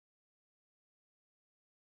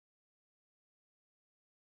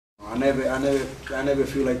I never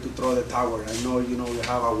feel like to throw the towel. I know, you know, we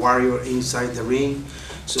have a warrior inside the ring,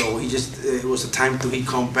 so it was a time to he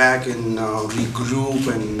come back and regroup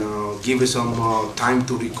and give us some time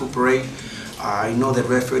to recuperate. I know the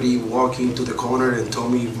referee walked into the corner and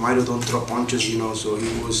told me, Mario, don't throw punches, you know, so he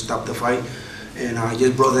will stop the fight. And I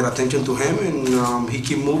just brought that attention to him, and he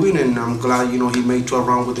keep moving, and I'm glad, you know, he made 12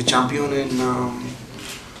 rounds with the champion, and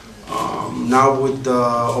now with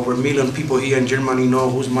over 1 million people here in Germany know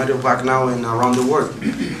who's Mario Wacha now and around the world.